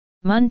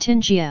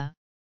Muntingia,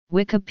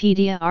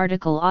 Wikipedia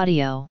article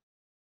audio.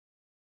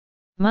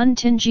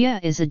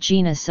 Muntingia is a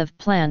genus of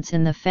plants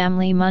in the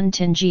family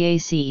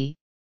Muntingiaceae,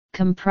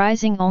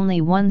 comprising only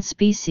one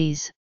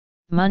species,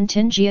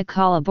 Muntingia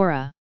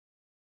collabora.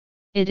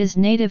 It is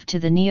native to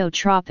the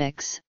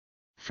neotropics,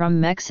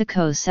 from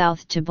Mexico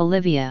south to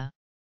Bolivia.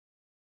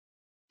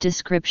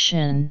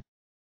 Description: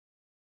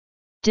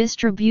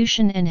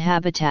 distribution and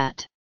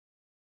habitat.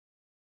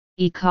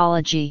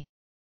 Ecology.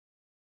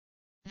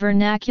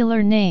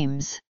 Vernacular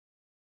names.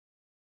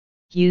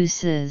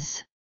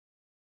 Uses.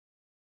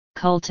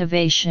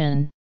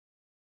 Cultivation.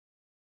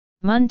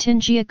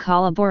 Muntingia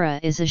collabora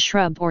is a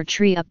shrub or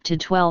tree up to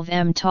 12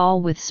 m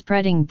tall with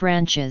spreading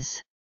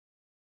branches.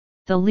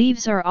 The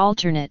leaves are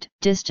alternate,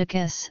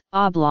 distichous,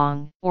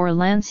 oblong, or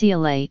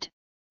lanceolate,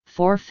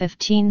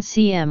 4-15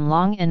 cm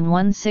long and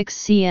 1-6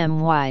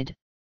 cm wide,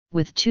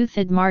 with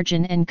toothed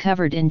margin and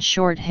covered in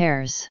short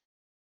hairs.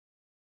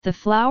 The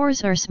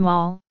flowers are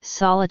small,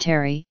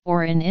 solitary,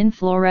 or in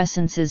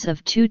inflorescences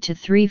of 2 to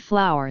 3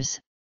 flowers,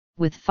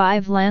 with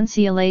 5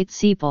 lanceolate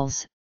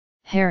sepals,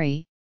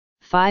 hairy,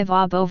 5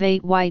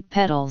 obovate white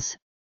petals,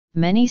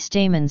 many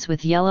stamens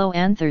with yellow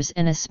anthers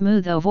and a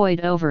smooth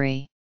ovoid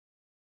ovary.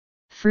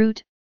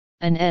 Fruit,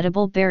 an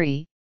edible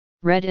berry,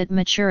 red at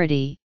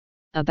maturity,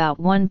 about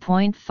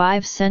 1.5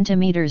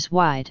 cm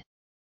wide.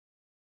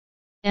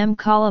 M.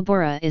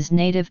 collabora is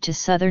native to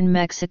southern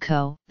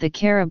Mexico, the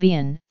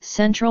Caribbean,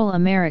 Central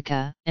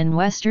America, and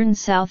western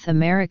South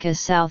America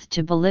south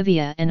to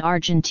Bolivia and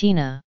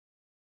Argentina.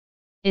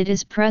 It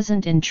is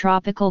present in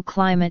tropical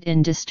climate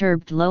in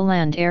disturbed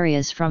lowland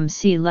areas from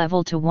sea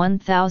level to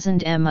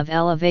 1000 m of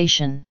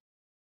elevation.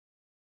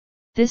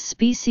 This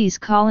species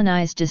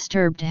colonize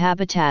disturbed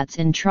habitats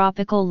in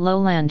tropical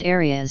lowland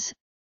areas,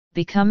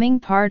 becoming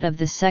part of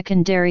the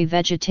secondary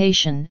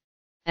vegetation,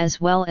 as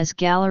well as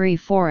gallery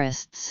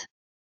forests.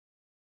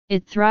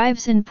 It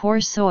thrives in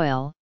poor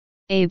soil,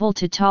 able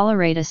to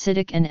tolerate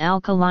acidic and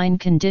alkaline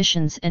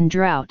conditions and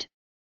drought,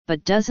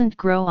 but doesn't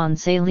grow on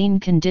saline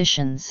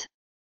conditions.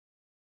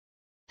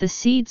 The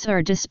seeds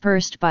are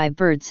dispersed by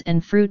birds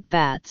and fruit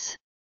bats.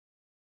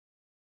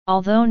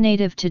 Although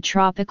native to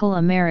tropical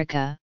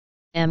America,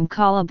 M.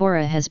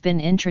 collabora has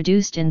been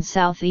introduced in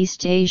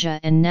Southeast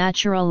Asia and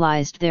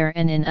naturalized there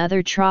and in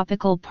other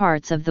tropical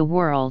parts of the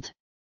world.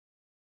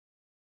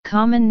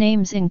 Common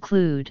names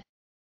include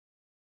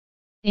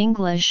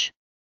English,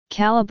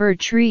 calabar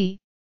tree,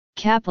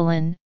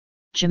 capulin,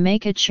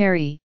 Jamaica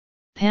cherry,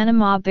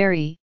 Panama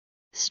berry,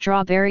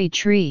 strawberry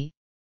tree,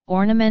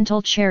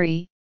 ornamental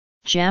cherry,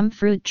 jam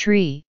fruit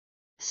tree,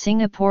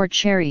 Singapore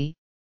cherry,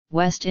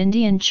 West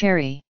Indian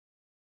cherry.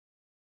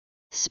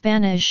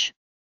 Spanish,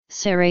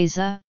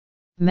 cereza,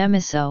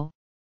 memiso,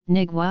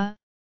 nigua,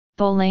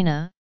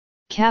 bolena,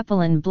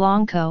 capulin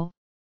blanco,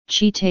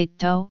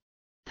 chitato,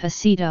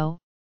 pasito,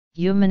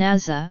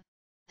 humanaza,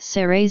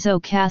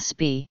 cerezo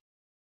caspi.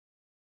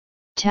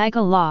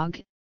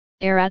 Tagalog,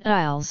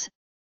 aratiles,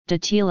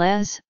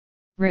 datiles,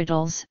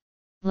 riddles,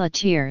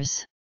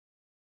 latiers.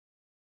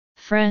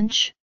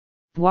 French,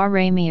 bois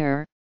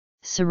ramier,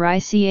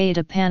 Cerisiae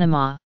de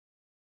Panama.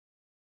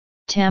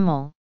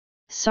 Tamil,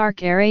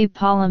 Sarkare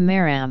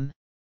polymeram.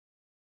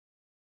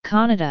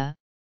 Kannada,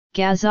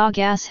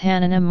 Gazagas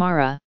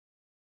hananamara.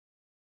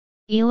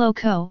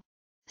 Iloko,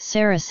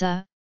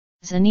 Sarasa,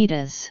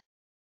 Zanitas.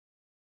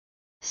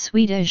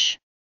 Swedish,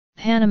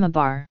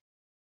 Panamabar.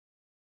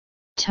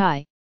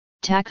 Thai,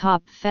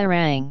 Takhop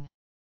Pharang.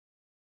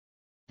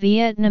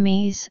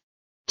 Vietnamese,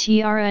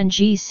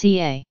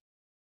 Trngca.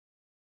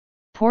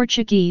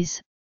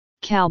 Portuguese,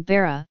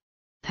 Calbera,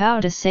 Pau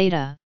de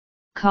Seda,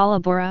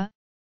 Collabora,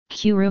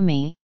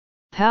 Curumi,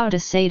 Pau de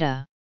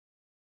Seda.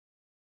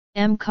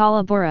 M.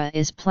 collabora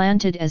is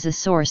planted as a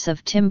source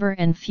of timber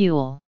and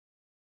fuel.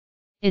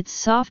 Its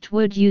soft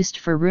wood used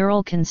for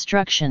rural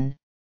construction,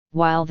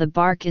 while the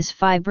bark is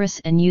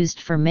fibrous and used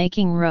for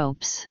making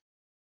ropes.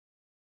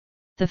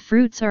 The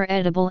fruits are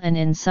edible and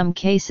in some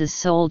cases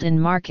sold in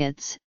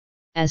markets,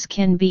 as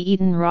can be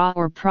eaten raw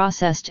or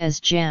processed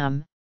as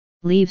jam.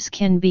 Leaves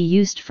can be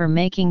used for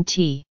making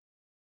tea.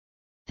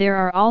 There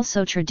are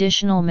also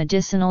traditional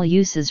medicinal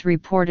uses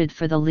reported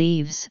for the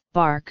leaves,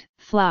 bark,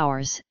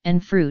 flowers,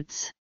 and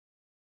fruits.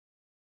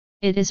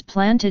 It is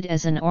planted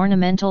as an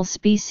ornamental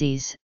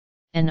species,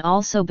 and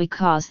also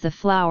because the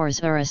flowers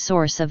are a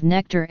source of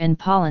nectar and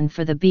pollen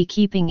for the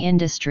beekeeping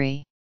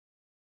industry.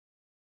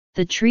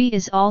 The tree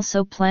is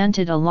also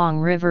planted along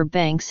river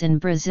banks in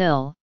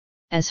Brazil,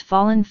 as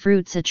fallen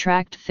fruits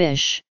attract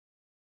fish.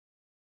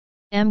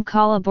 M.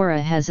 collabora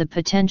has a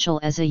potential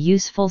as a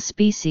useful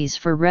species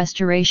for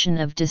restoration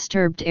of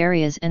disturbed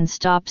areas and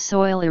stop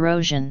soil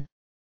erosion.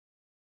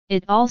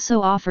 It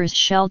also offers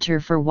shelter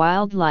for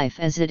wildlife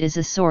as it is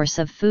a source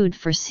of food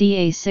for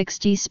ca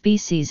 60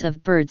 species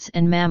of birds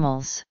and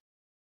mammals.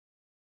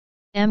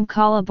 M.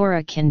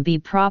 collabora can be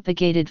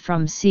propagated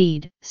from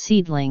seed,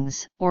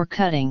 seedlings, or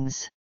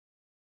cuttings.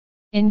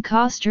 In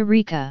Costa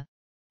Rica,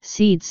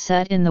 seeds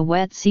set in the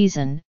wet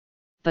season,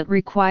 but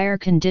require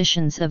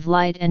conditions of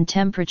light and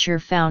temperature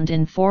found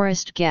in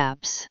forest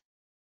gaps.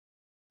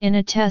 In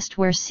a test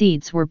where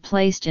seeds were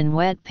placed in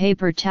wet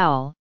paper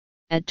towel,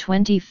 at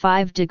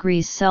 25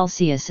 degrees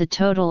Celsius a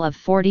total of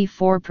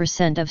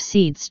 44% of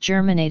seeds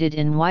germinated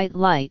in white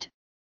light,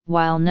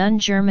 while none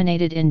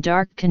germinated in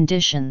dark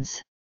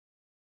conditions.